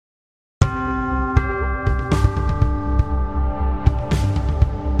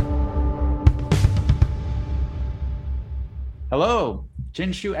Hello,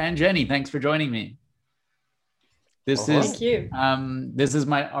 Chinshu and Jenny. Thanks for joining me. This Hello. is Thank you. this is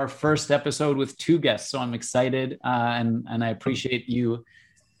my our first episode with two guests, so I'm excited and I appreciate you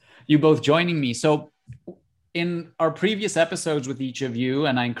both joining me. So, in our previous episodes with each of you,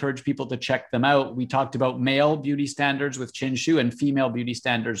 and I encourage people to check them out, we talked about male beauty standards with Chinshu and female beauty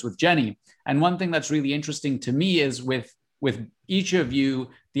standards with Jenny. And one thing that's really interesting to me is with each of you,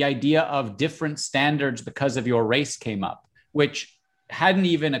 the idea of different standards because of your race came up, which hadn't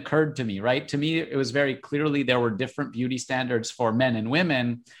even occurred to me, right? To me, it was very clearly there were different beauty standards for men and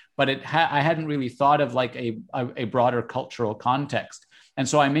women, but I hadn't really thought of like a broader cultural context. And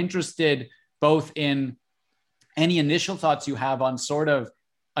so I'm interested both in any initial thoughts you have on sort of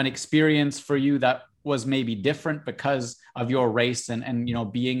an experience for you that was maybe different because of your race and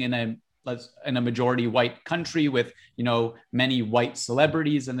being in a majority white country with many white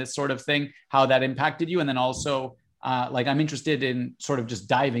celebrities and this sort of thing, how that impacted you. And then also I'm interested in sort of just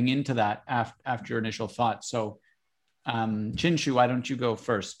diving into that after your initial thoughts. So Chinshu, why don't you go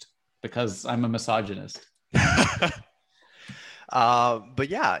first, because I'm a misogynist. But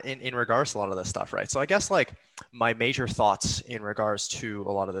yeah, in regards to a lot of this stuff, right? So I guess like my major thoughts in regards to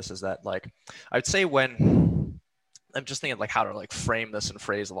a lot of this is that like I'd say when I'm just thinking like how to like frame this and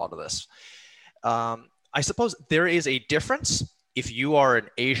phrase a lot of this. I suppose there is a difference if you are an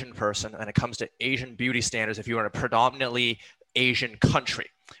Asian person and it comes to Asian beauty standards, if you are in a predominantly Asian country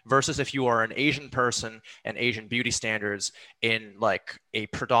versus if you are an Asian person and Asian beauty standards in like a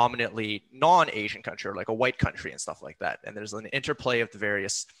predominantly non-Asian country or like a white country and stuff like that. And there's an interplay of the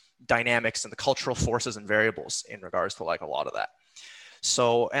various dynamics and the cultural forces and variables in regards to like a lot of that.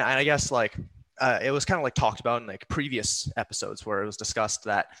 So, and I guess like it was kind of like talked about in like previous episodes where it was discussed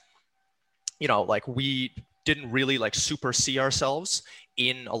that, like we didn't really like super see ourselves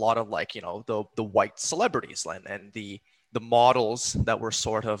in a lot of like, the white celebrities and the models that were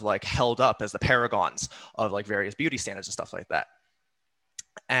sort of like held up as the paragons of like various beauty standards and stuff like that.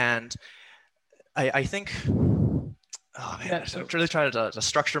 And I think, oh man, Yeah, so I'm really trying to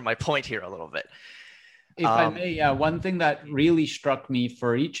structure my point here a little bit. if I may, yeah, one thing that really struck me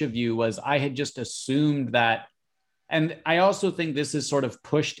for each of you was I had just assumed that, and I also think this is sort of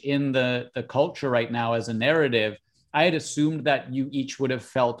pushed in the culture right now as a narrative. I had assumed that you each would have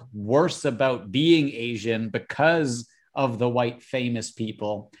felt worse about being Asian because of the white famous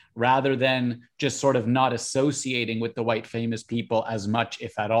people, rather than just sort of not associating with the white famous people as much,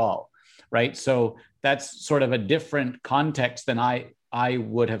 if at all. Right. So that's sort of a different context than I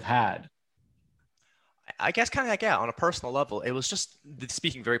would have had. I guess kind of like, yeah, on a personal level, it was just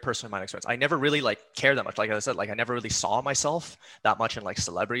speaking very personally my experience. I never really like cared that much. Like I said, like I never really saw myself that much in like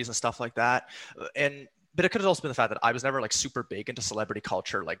celebrities and stuff like that. And but it could have also been the fact that I was never like super big into celebrity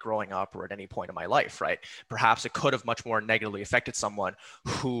culture, like growing up or at any point in my life, right? Perhaps it could have much more negatively affected someone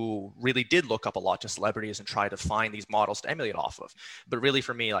who really did look up a lot to celebrities and try to find these models to emulate off of. But really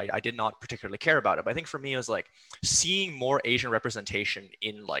for me, like I did not particularly care about it. But I think for me, it was like seeing more Asian representation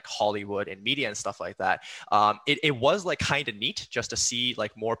in like Hollywood and media and stuff like that. It was like kind of neat just to see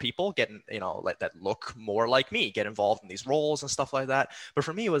like more people getting, like that look more like me, get involved in these roles and stuff like that. But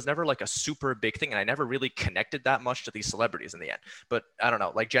for me, it was never like a super big thing. And I never really connected that much to these celebrities in the end. But I don't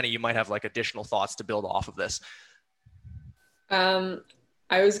know, like Jenny, you might have like additional thoughts to build off of this. Um,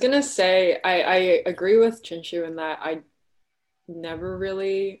 I was gonna say I agree with Chinshu in that I never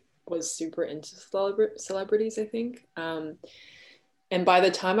really was super into celebrities, I think. And by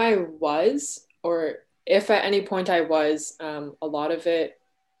the time I was, or if at any point I was, a lot of it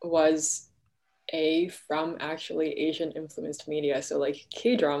was from actually Asian influenced media. So like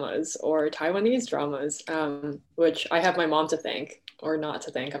K dramas or Taiwanese dramas, which I have my mom to thank or not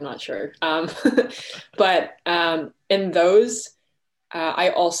to thank, I'm not sure. But in those,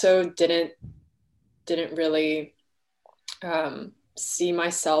 I also didn't really see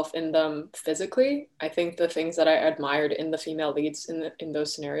myself in them physically. I think the things that I admired in the female leads in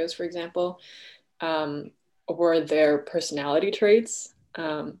those scenarios, for example, um, were their personality traits,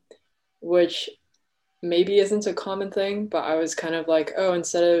 which maybe isn't a common thing, but I was kind of like, oh,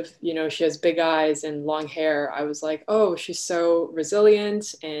 instead of, she has big eyes and long hair, I was like, oh, she's so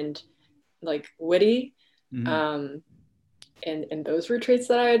resilient and like witty. Mhm. Um, and those were traits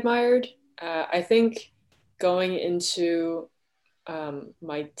that I admired. I think going into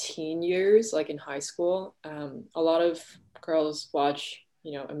my teen years, like in high school, a lot of girls watch,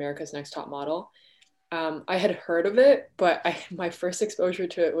 America's Next Top Model. I had heard of it, but my first exposure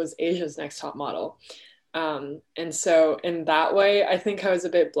to it was Asia's Next Top Model. And so in that way, I think I was a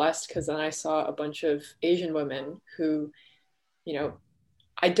bit blessed because then I saw a bunch of Asian women who, you know,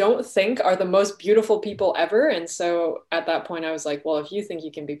 I don't think are the most beautiful people ever. And so at that point, I was like, well, if you think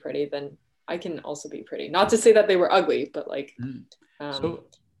you can be pretty, then I can also be pretty. Not to say that they were ugly, but like, so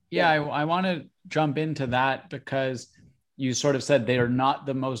yeah, I want to jump into that because you sort of said they are not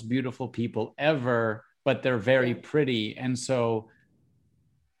the most beautiful people ever, but they're very pretty. And so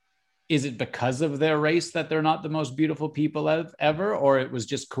is it because of their race that they're not the most beautiful people ever, or it was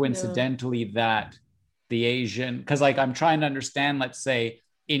just coincidentally that the Asian, because like I'm trying to understand, let's say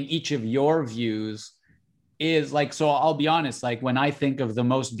in each of your views is like, so I'll be honest, like when I think of the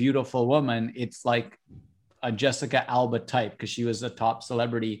most beautiful woman, it's like a Jessica Alba type because she was a top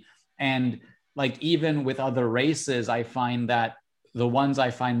celebrity. And like even with other races, I find that the ones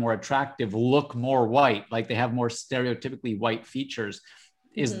I find more attractive look more white, like they have more stereotypically white features.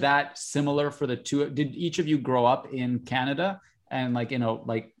 Is that similar for the two? Did each of you grow up in Canada and like,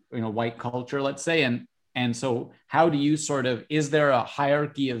 white culture, let's say? And so how do you sort of, is there a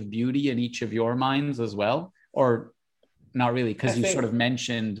hierarchy of beauty in each of your minds as well? Or not really? Because you sort of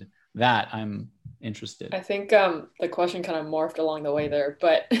mentioned that. I'm interested. I think the question kind of morphed along the way there,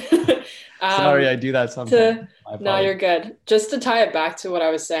 but sorry, I do that sometimes. No, you're good. Just to tie it back to what I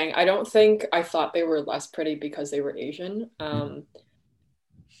was saying, I don't think I thought they were less pretty because they were Asian.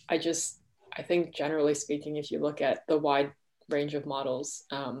 I think generally speaking, if you look at the wide range of models,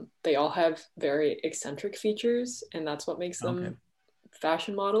 they all have very eccentric features, and that's what makes them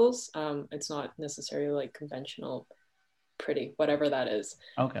fashion models. It's not necessarily like conventional pretty, whatever that is.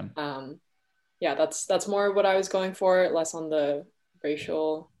 Okay. Yeah, that's more what I was going for, less on the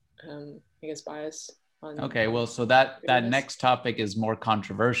racial, I guess, bias. Okay, well, so that next topic is more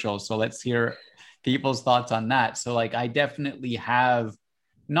controversial. So let's hear people's thoughts on that. So like, I definitely have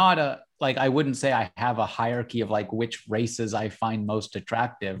I wouldn't say I have a hierarchy of like which races I find most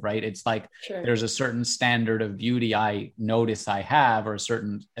attractive, right? It's like there's a certain standard of beauty I notice I have, or a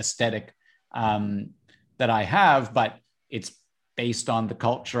certain aesthetic that I have, but it's based on the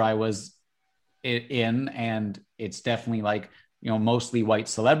culture I was in, and it's definitely like, mostly white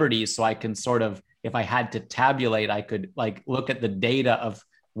celebrities. So I can sort of, if I had to tabulate, I could like look at the data of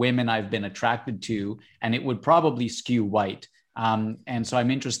women I've been attracted to, and it would probably skew white. And so I'm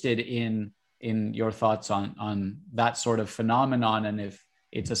interested in your thoughts on that sort of phenomenon, and if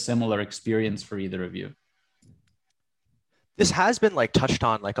it's a similar experience for either of you. This has been like touched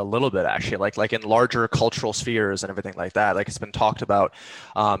on like a little bit actually, like in larger cultural spheres and everything like that. Like it's been talked about,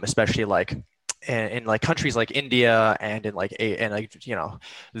 especially like in like countries like India and in like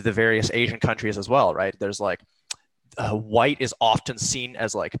the various Asian countries as well, right? There's like white is often seen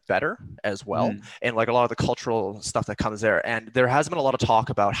as like better as well, and like a lot of the cultural stuff that comes there. And there has been a lot of talk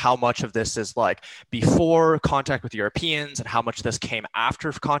about how much of this is like before contact with Europeans and how much of this came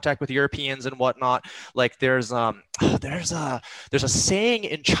after contact with Europeans and whatnot. Like there's a saying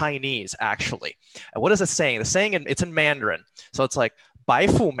in Chinese actually. And what is it saying? The saying it's in Mandarin, so it's like "bai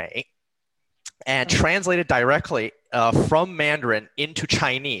fu mei," and translated directly from Mandarin into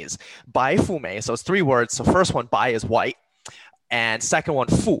Chinese, bai fu mei. So it's three words. So first one, bai, is white, and second one,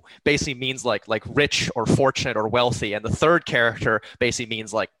 fu, basically means like rich or fortunate or wealthy, and the third character basically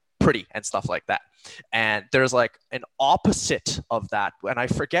means like pretty and stuff like that. And there's like an opposite of that, and I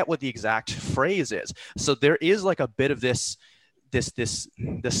forget what the exact phrase is. So there is like a bit of this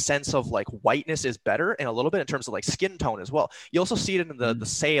sense of like whiteness is better, and a little bit in terms of like skin tone as well. You also see it in the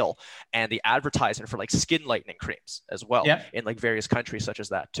sale and the advertisement for like skin lightening creams as well, in like various countries such as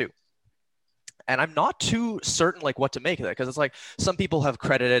that too. And I'm not too certain like what to make of that, because it's like some people have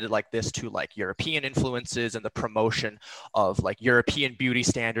credited like this to like European influences and the promotion of like European beauty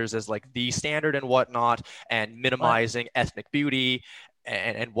standards as like the standard and whatnot, and minimizing ethnic beauty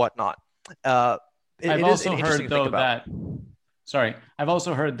and whatnot. I've also heard though that. Sorry, I've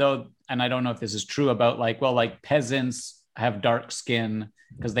also heard though, and I don't know if this is true, about like peasants have dark skin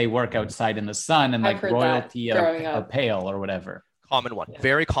because they work outside in the sun, and like royalty are pale or whatever. Common one,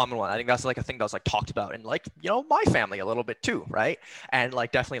 very common one. I think that's like a thing that was like talked about in like, my family a little bit too, right? And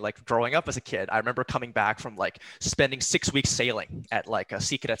like definitely like growing up as a kid, I remember coming back from like spending 6 weeks sailing at like a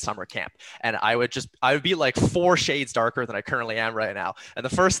Sea Cadet summer camp, and I would be like 4 shades darker than I currently am right now. And the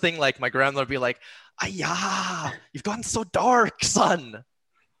first thing like my grandmother would be like, "Ayah, you've gotten so dark, son."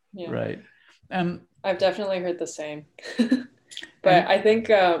 Yeah. Right. I've definitely heard the same. But I think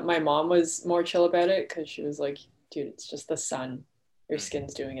my mom was more chill about it, because she was like, "Dude, it's just the sun. Your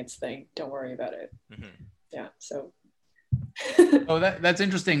skin's doing its thing. Don't worry about it." Yeah. So. Oh, that's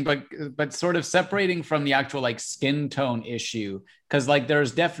interesting, but sort of separating from the actual like skin tone issue, because like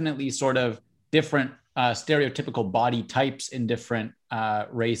there's definitely sort of different stereotypical body types in different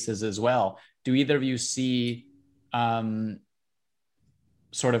races as well. Do either of you see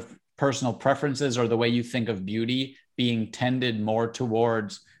sort of personal preferences or the way you think of beauty being tended more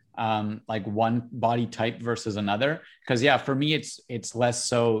towards like one body type versus another? Because yeah, for me, it's less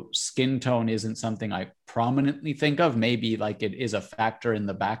so. Skin tone isn't something I prominently think of. Maybe like it is a factor in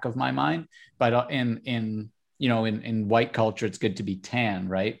the back of my mind, but in white culture, it's good to be tan,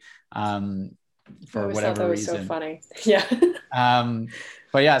 right? For whatever reason. So funny. Yeah.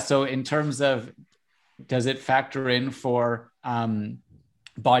 But yeah, so in terms of, does it factor in for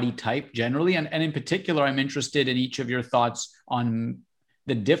body type generally? And in particular, I'm interested in each of your thoughts on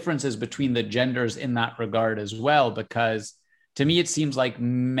the differences between the genders in that regard as well, because to me, it seems like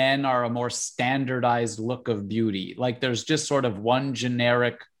men are a more standardized look of beauty. Like there's just sort of one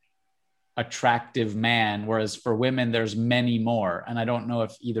generic attractive man, whereas for women, there's many more. And I don't know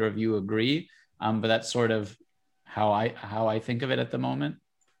if either of you agree, but that's sort of how I think of it at the moment.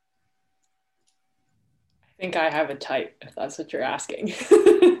 I think I have a type, if that's what you're asking.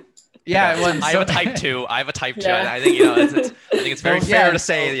 Yeah, well, I have a type 2. I think I think it's very fair to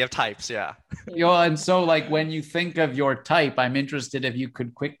say that you have types. Yeah. And so like when you think of your type, I'm interested if you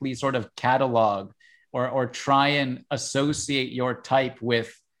could quickly sort of catalog or try and associate your type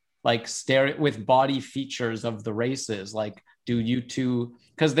with like with body features of the races. Like, do you two?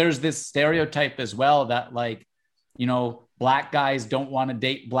 Because there's this stereotype as well that like, Black guys don't want to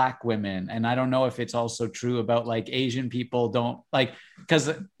date Black women. And I don't know if it's also true about like Asian people don't like,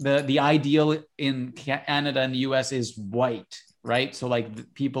 because the ideal in Canada and the US is white, right? So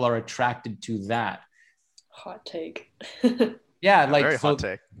like people are attracted to that. Hot take. Yeah, like very hot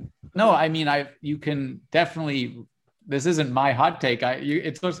take. No, I mean, you can definitely, this isn't my hot take.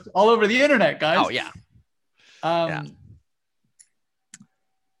 It's all over the internet, guys. Oh yeah. Yeah.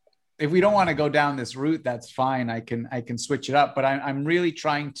 If we don't want to go down this route, that's fine. I can switch it up, but I'm really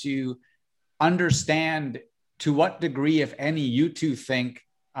trying to understand to what degree, if any, you two think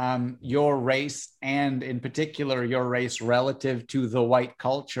your race, and in particular your race relative to the white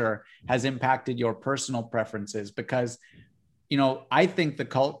culture, has impacted your personal preferences. Because, I think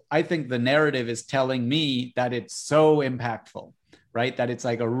the narrative is telling me that it's so impactful, right? That it's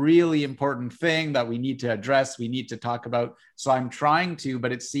like a really important thing that we need to address, we need to talk about. So I'm trying to,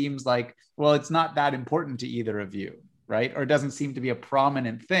 but it seems like, well, it's not that important to either of you, right? Or it doesn't seem to be a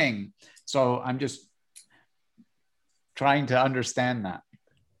prominent thing. So I'm just trying to understand that.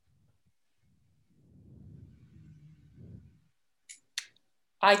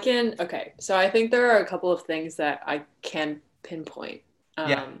 Okay. So I think there are a couple of things that I can pinpoint.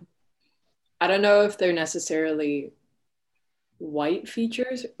 Yeah. I don't know if they're necessarily white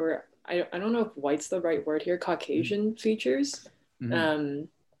features, or I don't know if white's the right word here, Caucasian features. Mm-hmm.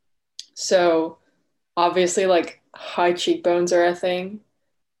 So obviously like high cheekbones are a thing.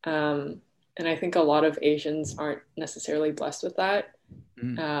 And I think a lot of Asians aren't necessarily blessed with that.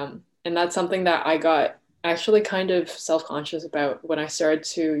 Mm-hmm. And that's something that I got actually kind of self-conscious about when I started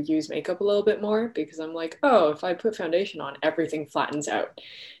to use makeup a little bit more, because I'm like, oh, if I put foundation on, everything flattens out,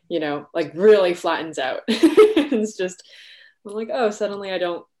 like really flattens out. It's just, I'm like, oh, suddenly I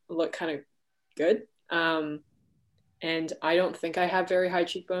don't look kind of good. And I don't think I have very high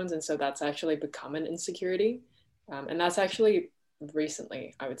cheekbones. And so that's actually become an insecurity. And that's actually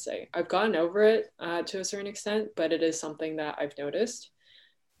recently, I would say. I've gotten over it to a certain extent, but it is something that I've noticed.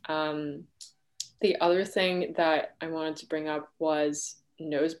 The other thing that I wanted to bring up was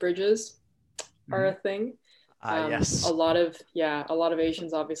nose bridges are a thing. Yes. A lot of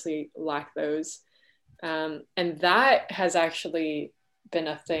Asians obviously lack those. And that has actually been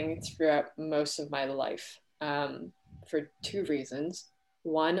a thing throughout most of my life for two reasons.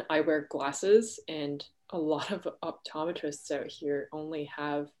 One, I wear glasses, and a lot of optometrists out here only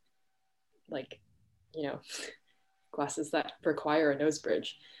have glasses that require a nose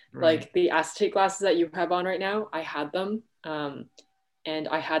bridge. Right. Like the acetate glasses that you have on right now, I had them and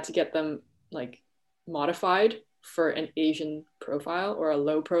I had to get them like modified for an Asian profile, or a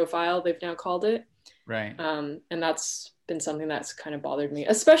low profile, they've now called it. Right. And that's been something that's kind of bothered me,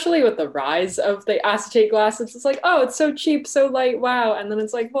 especially with the rise of the acetate glasses. It's like, oh, it's so cheap, so light, wow. And then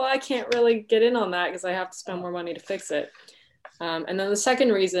it's like, well, I can't really get in on that because I have to spend more money to fix it. And then the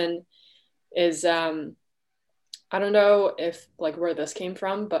second reason is, I don't know if like where this came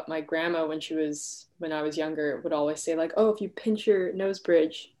from, but my grandma, when I was younger, would always say like, oh, if you pinch your nose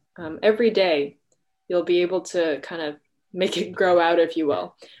bridge every day, you'll be able to kind of make it grow out, if you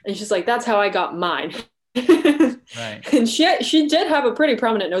will. And she's like, that's how I got mine. Right. And she did have a pretty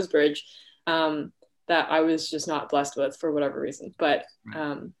prominent nose bridge that I was just not blessed with for whatever reason. But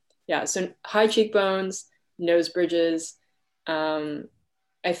yeah, so high cheekbones, nose bridges. I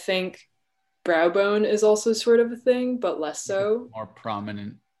think brow bone is also sort of a thing, but less so. More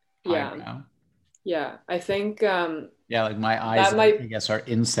prominent Yeah. eyebrow. Yeah. I think Yeah, like my eyes, that might I guess, are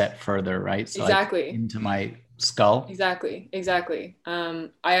inset further, right? So exactly. like into my skull. Exactly. I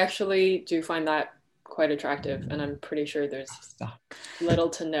actually do find that quite attractive, and I'm pretty sure there's Stop. little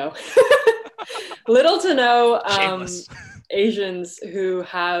to no little to no Shameless. Asians who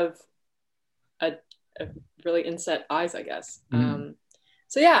have a really inset eyes, I guess.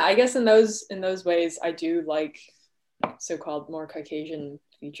 So yeah, I guess in those ways I do like so-called more Caucasian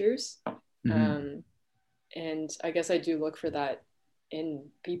features. And I guess I do look for that in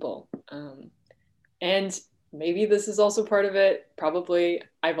people. And maybe this is also part of it. Probably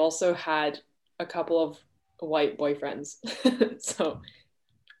I've also had a couple of white boyfriends. So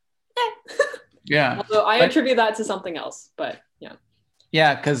yeah. Although I attribute that to something else, but yeah.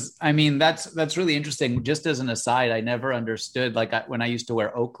 Yeah, because I mean that's really interesting. Just as an aside, I never understood when I used to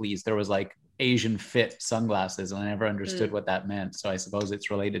wear Oakleys, there was like Asian fit sunglasses, and I never understood what that meant. So I suppose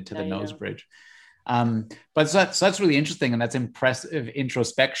it's related to the nose bridge. But so that's really interesting, and that's impressive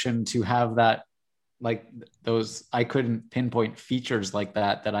introspection to have that, like those I couldn't pinpoint features like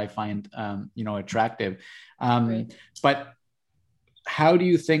that I find attractive. Right. But how do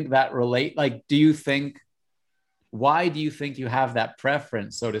you think that relate? Like, why do you think you have that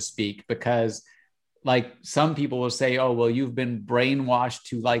preference, so to speak? Because like some people will say, oh, well, you've been brainwashed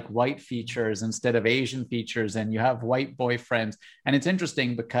to like white features instead of Asian features, and you have white boyfriends. And it's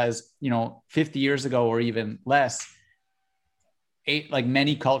interesting because, 50 years ago or even less, like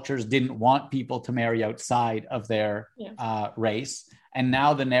many cultures didn't want people to marry outside of their race. And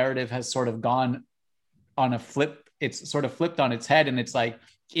now the narrative has sort of gone on a flip. It's sort of flipped on its head. And it's like,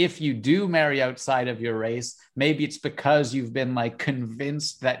 if you do marry outside of your race, maybe it's because you've been like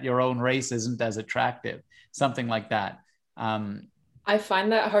convinced that your own race isn't as attractive, something like that. I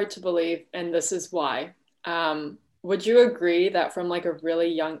find that hard to believe. And this is why. Would you agree that from like a really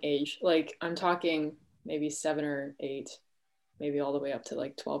young age, like I'm talking maybe 7 or 8, maybe all the way up to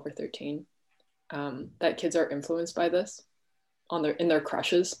like 12 or 13, that kids are influenced by this in their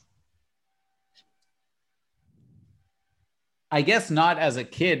crushes? I guess not as a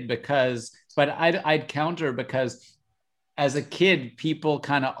kid but I'd counter, because as a kid, people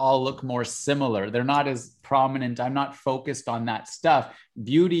kind of all look more similar. They're not as prominent. I'm not focused on that stuff.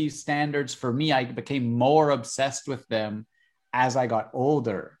 Beauty standards for me, I became more obsessed with them as I got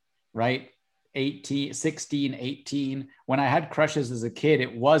older, right? 16, 18. When I had crushes as a kid,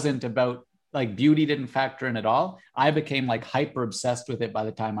 it wasn't about like beauty didn't factor in at all. I became like hyper obsessed with it by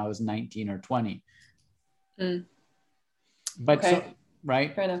the time I was 19 or 20. But okay.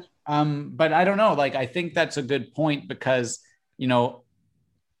 Right. Fair enough. But I don't know, like, I think that's a good point because,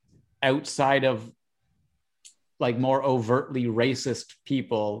 outside of like more overtly racist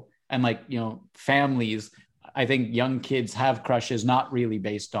people and like, families, I think young kids have crushes not really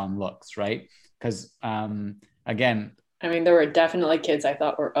based on looks, right? Because again, I mean, there were definitely kids I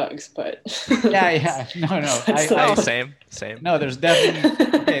thought were Uggs, but yeah, no, same. No, there's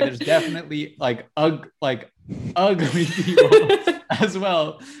definitely like ugly people as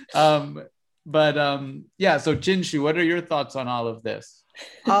well. Yeah. So Jinshu, what are your thoughts on all of this?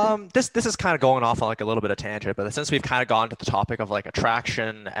 This is kind of going off on like a little bit of tangent, but since we've kind of gone to the topic of like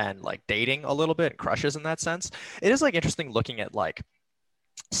attraction and like dating a little bit, and crushes in that sense, it is like interesting looking at like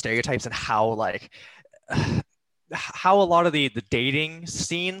stereotypes and how a lot of the dating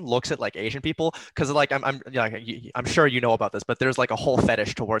scene looks at like Asian people, because like I'm sure you know about this, but there's like a whole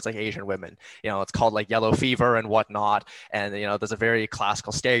fetish towards like Asian women. It's called like yellow fever and whatnot, and there's a very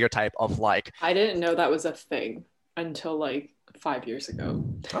classical stereotype of like. I didn't know that was a thing until like 5 years ago.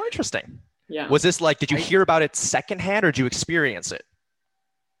 Oh, interesting. Yeah. Was this like, did you hear about it secondhand or did you experience it?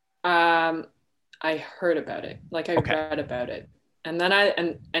 I heard about it. Like I read about it, and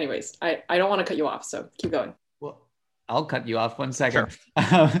then anyways, I don't want to cut you off, so keep going. I'll cut you off 1 second.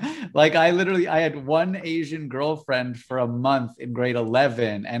 Sure. Like I had one Asian girlfriend for a month in grade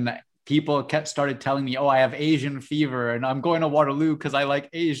 11, and people started telling me, oh, I have Asian fever and I'm going to Waterloo because I like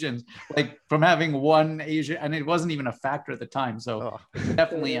Asians, like from having one Asian, and it wasn't even a factor at the time. So it's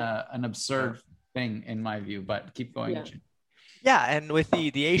definitely an absurd thing in my view, but keep going. Yeah. And with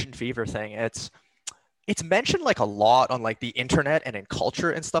the Asian fever thing, it's mentioned like a lot on like the internet and in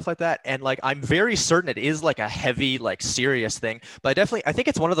culture and stuff like that. And like, I'm very certain it is like a heavy, like serious thing, but I think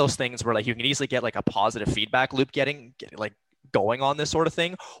it's one of those things where like you can easily get like a positive feedback loop getting like going on this sort of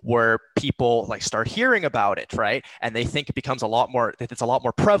thing where people like start hearing about it, right? And they think it becomes it's a lot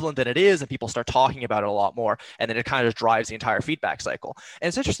more prevalent than it is, and people start talking about it a lot more, and then it kind of just drives the entire feedback cycle. And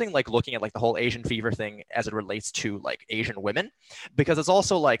it's interesting, like looking at like the whole Asian fever thing as it relates to like Asian women, because it's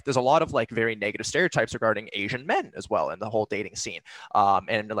also like there's a lot of like very negative stereotypes regarding Asian men as well in the whole dating scene,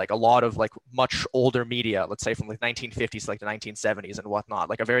 and like a lot of like much older media, let's say from like 1950s to like the 1970s and whatnot,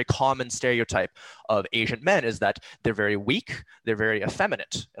 like a very common stereotype of Asian men is that they're very weak, they're very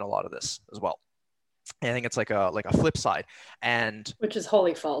effeminate in a lot of this as well. And I think it's like a flip side, and which is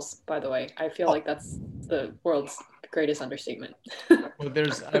wholly false, by the way. I feel like that's the world's greatest understatement. Well,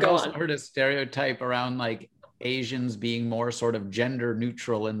 I've also heard a stereotype around like Asians being more sort of gender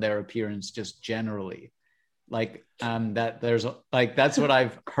neutral in their appearance, just generally. Like that there's like that's what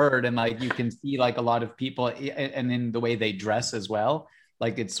I've heard, and like you can see like a lot of people, and in the way they dress as well.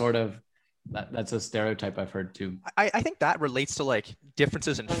 Like it's sort of that's a stereotype I've heard too. I think that relates to like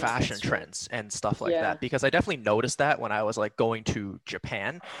differences in fashion trends and stuff like that, because I definitely noticed that when I was like going to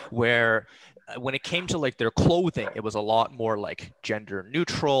Japan, where when it came to like their clothing, it was a lot more like gender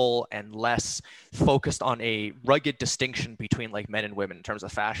neutral and less focused on a rugged distinction between like men and women in terms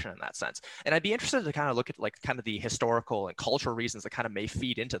of fashion in that sense. And I'd be interested to kind of look at like kind of the historical and cultural reasons that kind of may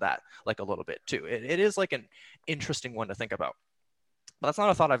feed into that like a little bit too. It is like an interesting one to think about. But that's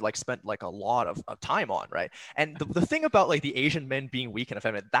not a thought I've like spent like a lot of time on, right? And the thing about like the Asian men being weak and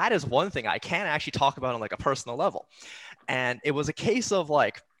effeminate, that is one thing I can actually talk about on like a personal level. And it was a case of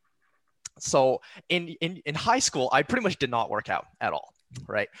like, so in high school, I pretty much did not work out at all,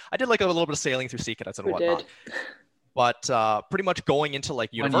 right? I did like a little bit of sailing through sea cadets and whatnot. But pretty much going into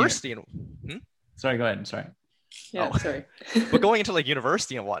like university and Sorry, go ahead. I'm sorry. Yeah, sorry. But going into like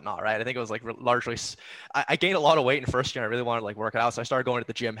university and whatnot, right? I think it was like largely, I gained a lot of weight in first year. I really wanted to like work out. So I started going to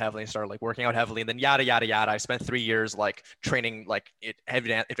the gym heavily and started like working out heavily. And then yada, yada, yada. I spent 3 years like training like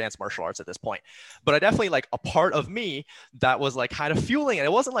advanced martial arts at this point. But I definitely like a part of me that was like kind of fueling it.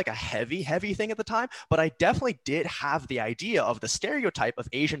 It wasn't like a heavy thing at the time, but I definitely did have the idea of the stereotype of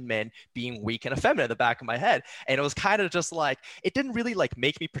Asian men being weak and effeminate in the back of my head. And it was kind of just like, it didn't really like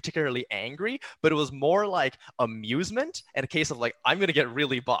make me particularly angry, but it was more like amusement and a case of like, I'm going to get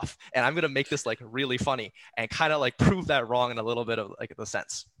really buff and I'm going to make this like really funny and kind of like prove that wrong in a little bit of like the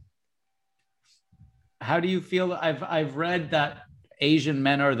sense. How do you feel? I've read that Asian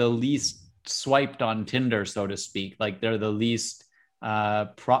men are the least swiped on Tinder, so to speak. Like they're the least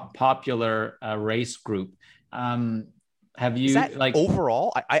popular race group. Have you like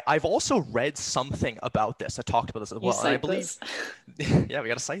overall? I've also read something about this. I talked about this as well. And I believe, yeah, we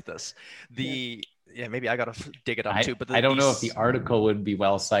got to cite this. Yeah, maybe I got to dig it up too. But I don't know if the article would be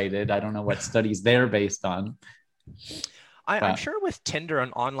well cited. I don't know what studies they're based on. I'm sure with Tinder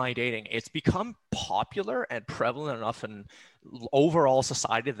and online dating, it's become popular and prevalent enough in overall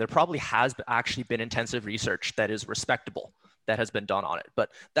society that there probably has actually been intensive research that is respectable that has been done on it.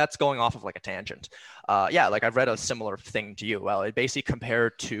 But that's going off of like a tangent. Yeah, like I've read a similar thing to you. Well, it basically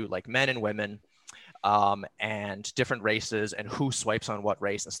compared to like men and women and different races and who swipes on what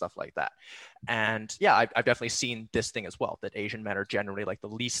race and stuff like that. And yeah, I've definitely seen this thing as well, that Asian men are generally like the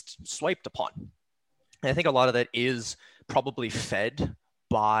least swiped upon. And I think a lot of that is probably fed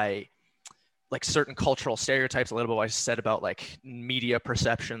by like certain cultural stereotypes, a little bit what I said about like media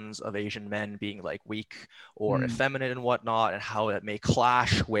perceptions of Asian men being like weak or effeminate and whatnot, and how it may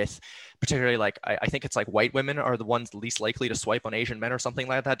clash with particularly like, I think it's like white women are the ones least likely to swipe on Asian men or something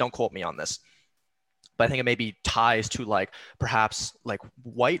like that. Don't quote me on this. But I think it maybe ties to like perhaps like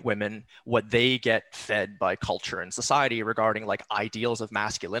white women, what they get fed by culture and society regarding like ideals of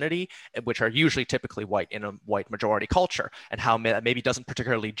masculinity, which are usually typically white in a white majority culture, and how that maybe doesn't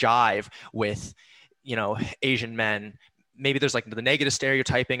particularly jive with, you know, Asian men. Maybe there's like the negative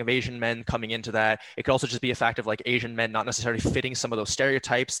stereotyping of Asian men coming into that. It could also just be a fact of like Asian men not necessarily fitting some of those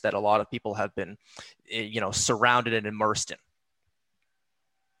stereotypes that a lot of people have been, you know, surrounded and immersed in.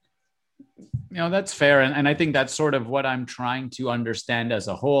 You know, that's fair. And I think that's sort of what I'm trying to understand as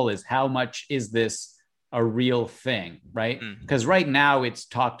a whole is how much is this a real thing, right? Because right now it's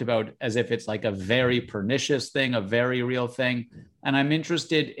talked about as if it's like a very pernicious thing, a very real thing. And I'm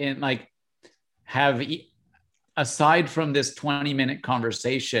interested in like, aside from this 20-minute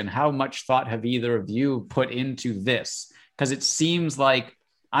conversation, how much thought have either of you put into this? Because it seems like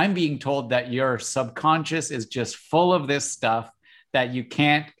I'm being told that your subconscious is just full of this stuff, that you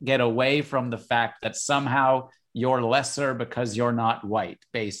can't get away from the fact that somehow you're lesser because you're not white,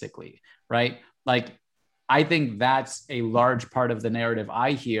 basically, right? Like, I think that's a large part of the narrative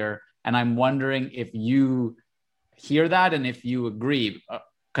I hear. And I'm wondering if you hear that and if you agree,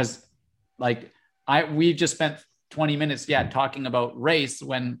 because like we've just spent 20 minutes, talking about race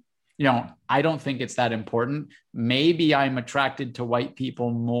when, I don't think it's that important. Maybe I'm attracted to white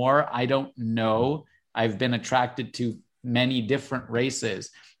people more. I don't know. I've been attracted to many different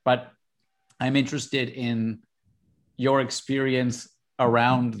races, but I'm interested in your experience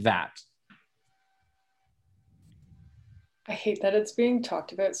around that. I hate that it's being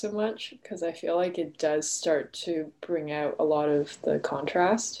talked about so much because I feel like it does start to bring out a lot of the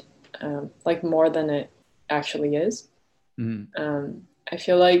contrast, like more than it actually is. I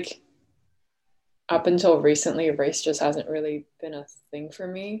feel like up until recently, race just hasn't really been a thing for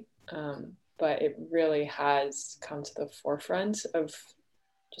me, but it really has come to the forefront of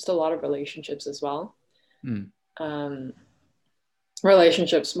just a lot of relationships as well.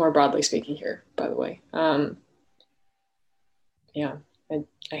 Relationships, more broadly speaking here, by the way. I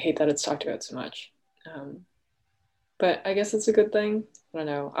hate that it's talked about so much. But I guess it's a good thing. I don't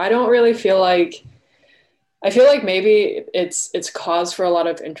know. I don't really feel like, I feel like maybe it's cause for a lot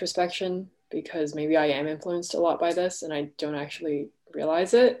of introspection because maybe I am influenced a lot by this and I don't actually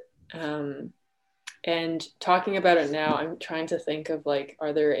realize it. And talking about it now, I'm trying to think of like,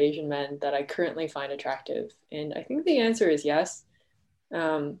 are there Asian men that I currently find attractive? And I think the answer is yes.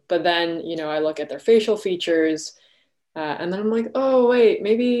 But then, I look at their facial features, and then I'm like, oh, wait,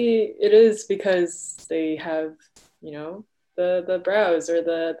 maybe it is because they have, the brows or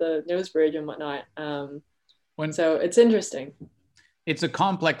the nose bridge and whatnot. So it's interesting. It's a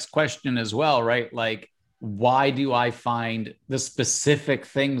complex question as well, right? Like, why do I find the specific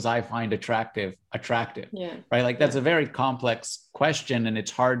things I find attractive? Yeah. Right. Like that's a very complex question and it's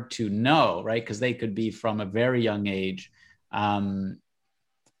hard to know, right? Because they could be from a very young age. So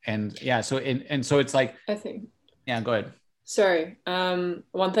it's like, I think. Yeah, go ahead. Sorry.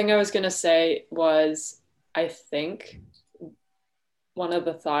 One thing I was going to say was, I think one of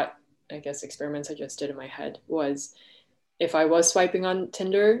the thought, I guess, experiments I just did in my head was if I was swiping on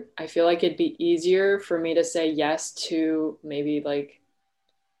Tinder, I feel like it'd be easier for me to say yes to maybe like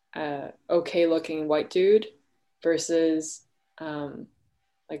okay looking white dude versus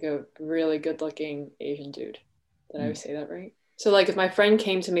like a really good looking Asian dude. Did I say that right? So like if my friend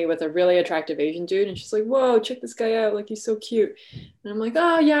came to me with a really attractive Asian dude and she's like, whoa, check this guy out. Like he's so cute. And I'm like,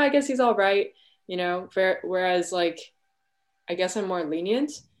 oh yeah, I guess he's all right. Whereas like, I guess I'm more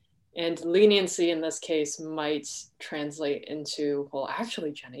lenient, and leniency in this case might translate into, well,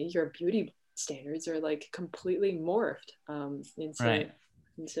 actually, Jenny, your beauty standards are like completely morphed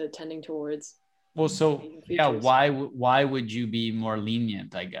into tending towards. Well, so yeah, why would you be more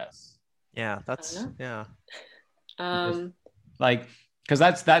lenient, I guess? Yeah, that's like, because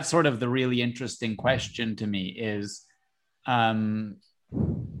that's sort of the really interesting question to me is,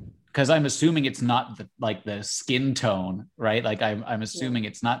 because I'm assuming it's not the skin tone, right? Like I'm assuming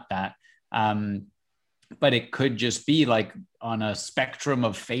it's not that, but it could just be like on a spectrum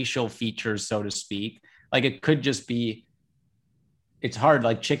of facial features, so to speak. Like it could just be, it's hard,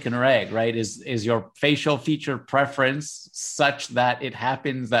 like chicken or egg, right? Is your facial feature preference such that it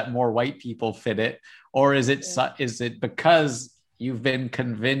happens that more white people fit it? Or is it because you've been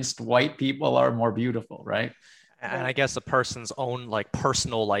convinced white people are more beautiful, right? And I guess the person's own like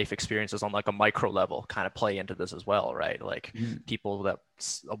personal life experiences on like a micro level kind of play into this as well, right? Like people that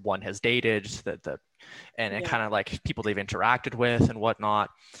one has dated and kind of like people they've interacted with and whatnot.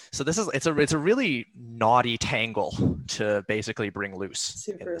 So it's a really naughty tangle to basically bring loose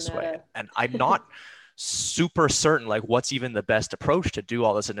in this way. And I'm not super certain like what's even the best approach to do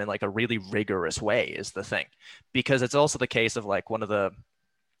all this in like a really rigorous way is the thing, because it's also the case of like one of the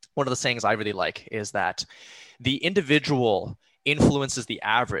sayings I really like is that the individual influences the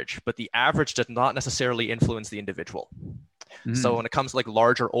average, but the average does not necessarily influence the individual. So when it comes to like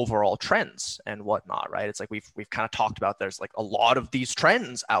larger overall trends and whatnot, right? It's like we've kind of talked about there's like a lot of these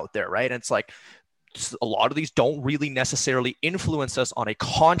trends out there, right? And it's like a lot of these don't really necessarily influence us on a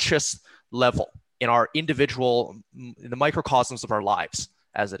conscious level in our individual, in the microcosms of our lives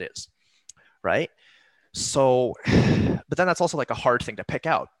as it is, right? So, but then that's also like a hard thing to pick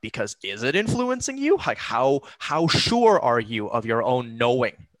out because is it influencing you? Like how sure are you of your own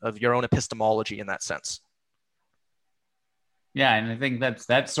knowing, of your own epistemology in that sense? Yeah, and I think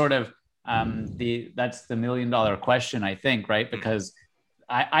that's sort of that's the $1 million question, I think, right? Because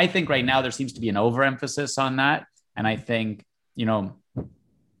I think right now there seems to be an overemphasis on that, and I think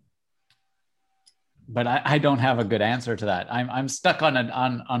but I don't have a good answer to that. I'm stuck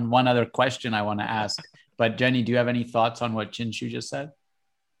on one other question I want to ask. But Jenny, do you have any thoughts on what Chinshu just said?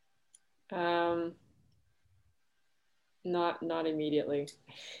 Not immediately.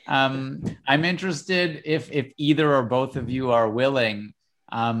 I'm interested if either or both of you are willing.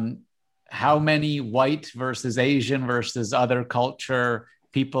 how many white versus Asian versus other culture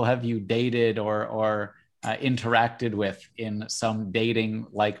people have you dated or interacted with in some dating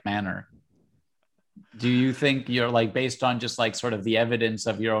like manner? Do you think you're like, based on just like sort of the evidence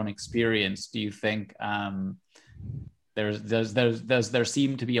of your own experience, do you think does there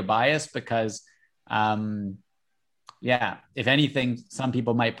seem to be a bias? Because yeah, if anything, some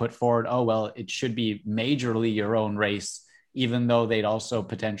people might put forward, oh, well, it should be majorly your own race, even though they'd also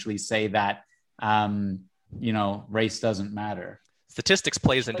potentially say that, race doesn't matter. Statistics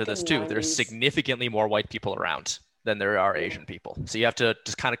plays into Like this in too. 90s. There's significantly more white people around than there are Asian people. So you have to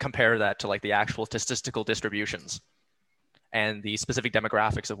just kind of compare that to like the actual statistical distributions and the specific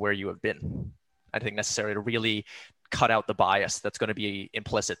demographics of where you have been. I think necessary to really cut out the bias that's going to be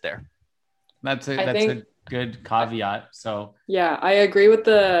implicit there. That's a good caveat. So yeah, I agree with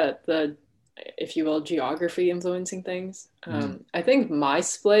the if you will, geography influencing things. I think my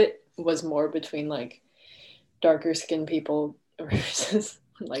split was more between like darker skinned people versus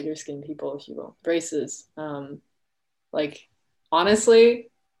lighter skinned people, if you will, races. Like honestly,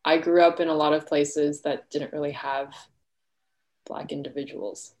 I grew up in a lot of places that didn't really have Black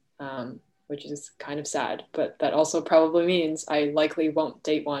individuals, which is kind of sad, but that also probably means I likely won't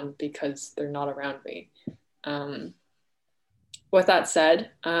date one because they're not around me. With that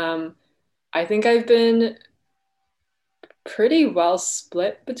said, I think I've been pretty well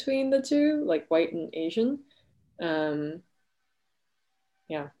split between the two, like white and Asian. Yeah,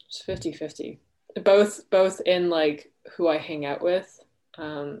 it's 50-50. Both in like who I hang out with,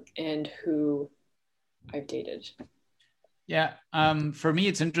 and who I've dated. yeah, for me,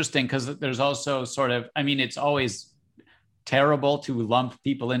 it's interesting because there's also sort of, I mean, it's always terrible to lump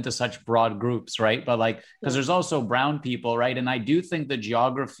people into such broad groups, right? But like, because there's also brown people, right? And I do think the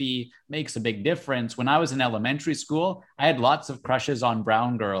geography makes a big difference. When I was in elementary school, I had lots of crushes on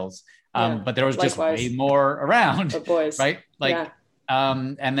brown girls, but there was likewise. just way more around, But boys, right? Like, yeah.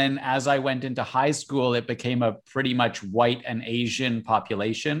 And then as I went into high school, it became a pretty much white and Asian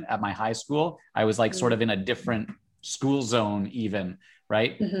population at my high school. I was like sort of in a different school zone even,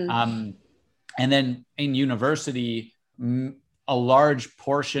 right? And then in university, a large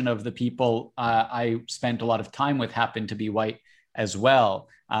portion of the people I spent a lot of time with happened to be white as well.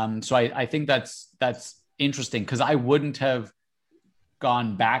 So I think that's interesting because I wouldn't have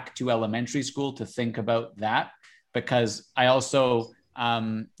gone back to elementary school to think about that, because I also,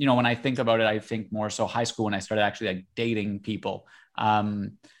 when I think about it, I think more so high school when I started actually like dating people.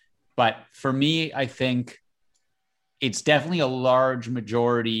 But for me, I think it's definitely a large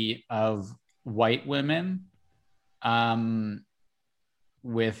majority of white women,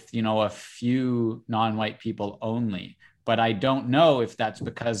 with, a few non-white people only. But I don't know if that's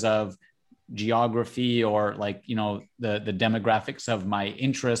because of geography or like, the demographics of my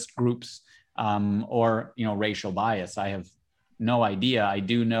interest groups, or, racial bias. I have no idea. I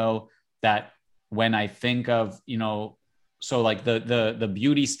do know that when I think of, so like the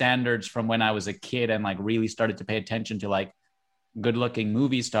beauty standards from when I was a kid and like really started to pay attention to like good looking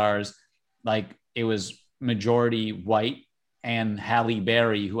movie stars, like it was majority white, and Halle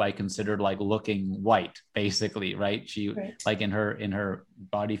Berry, who I considered like looking white, basically, right? She like in her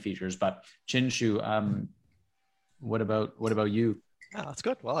body features. But Chinshu, what about you? Yeah, that's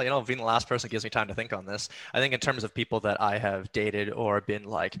good. Well, being the last person gives me time to think on this. I think in terms of people that I have dated or been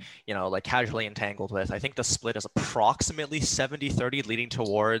like, like casually entangled with, I think the split is approximately 70-30, leading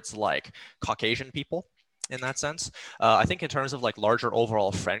towards like Caucasian people in that sense. I think in terms of like larger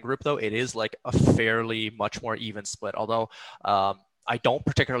overall friend group, though, it is like a fairly much more even split. Although I don't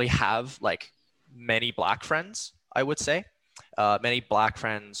particularly have like many Black friends, I would say. Many Black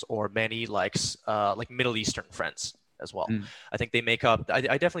friends or many like Middle Eastern friends as well. I think they make up, I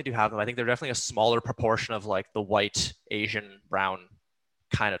definitely do have them. I think they're definitely a smaller proportion of like the white, Asian, brown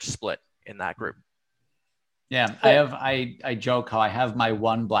kind of split in that group. Yeah, I joke how I have my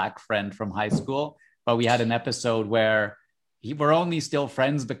one Black friend from high school, but we had an episode where we're only still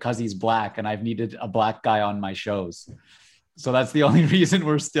friends because he's Black and I've needed a Black guy on my shows. So that's the only reason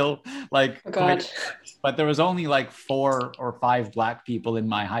we're still like, oh God. But there was only like 4 or 5 Black people in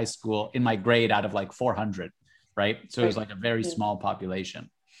my high school, in my grade out of like 400. Right. So it was like a very small population.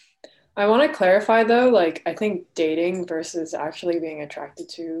 I want to clarify though, like I think dating versus actually being attracted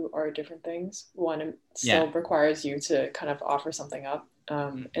to are different things. One still requires you to kind of offer something up.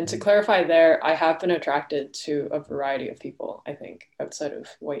 And to clarify there, I have been attracted to a variety of people, I think, outside of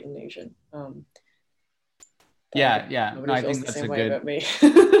white and Asian. No, I think that's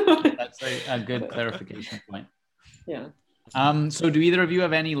that's a good clarification point. Yeah. So do either of you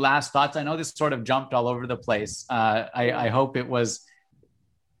have any last thoughts? I know this sort of jumped all over the place. I hope it was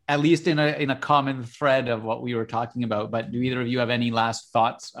at least in a common thread of what we were talking about. But do either of you have any last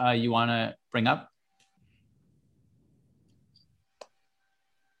thoughts you want to bring up?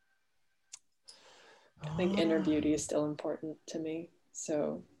 I think inner beauty is still important to me.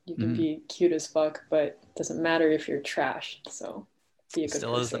 So you can be cute as fuck, but it doesn't matter if you're trash. So be a good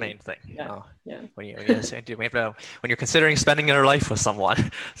still person. Is the main thing. Yeah. When you're considering spending your life with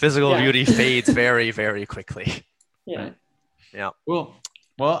someone, physical beauty fades very, very quickly. Yeah. Right. Yeah. Cool.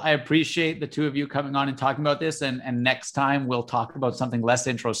 Well, I appreciate the two of you coming on and talking about this. And next time we'll talk about something less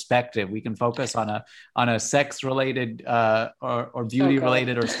introspective. We can focus on a sex related or beauty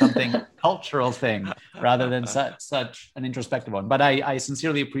related or something cultural thing rather than such an introspective one. But I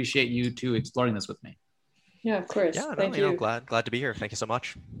sincerely appreciate you two exploring this with me. Yeah, of course. Yeah, Thank you. Glad to be here. Thank you so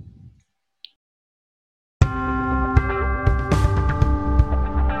much.